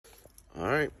All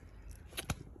right,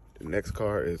 the next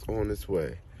car is on its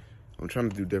way. I'm trying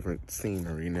to do different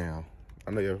scenery now.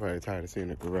 I know you're probably tired of seeing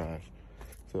the garage,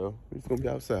 so we're just gonna be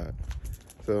outside.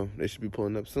 So they should be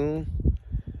pulling up soon.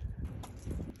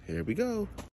 Here we go.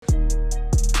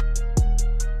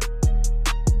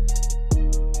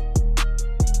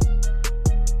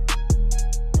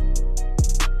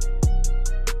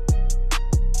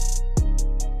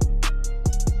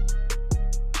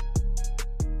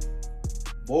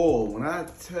 Boy, when I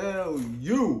tell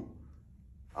you,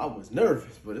 I was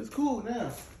nervous, but it's cool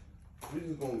now. We're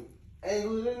just gonna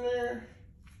angle it in there.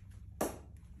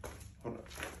 Hold on.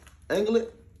 Angle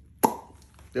it.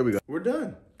 There we go. We're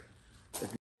done.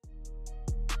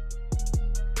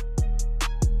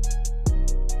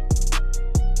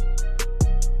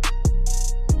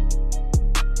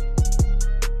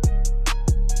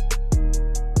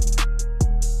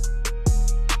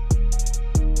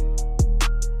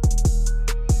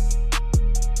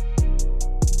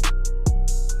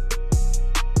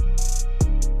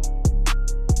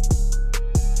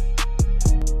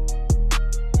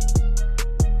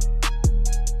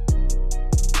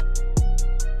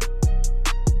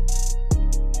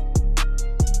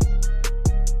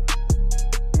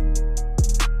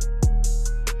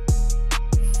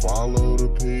 Follow the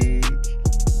page,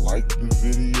 like the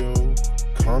video,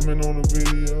 comment on the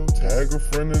video, tag a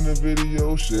friend in the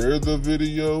video, share the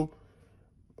video.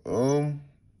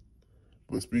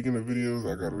 But speaking of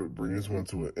videos, I gotta bring this one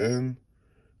to an end.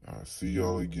 I'll see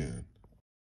y'all again.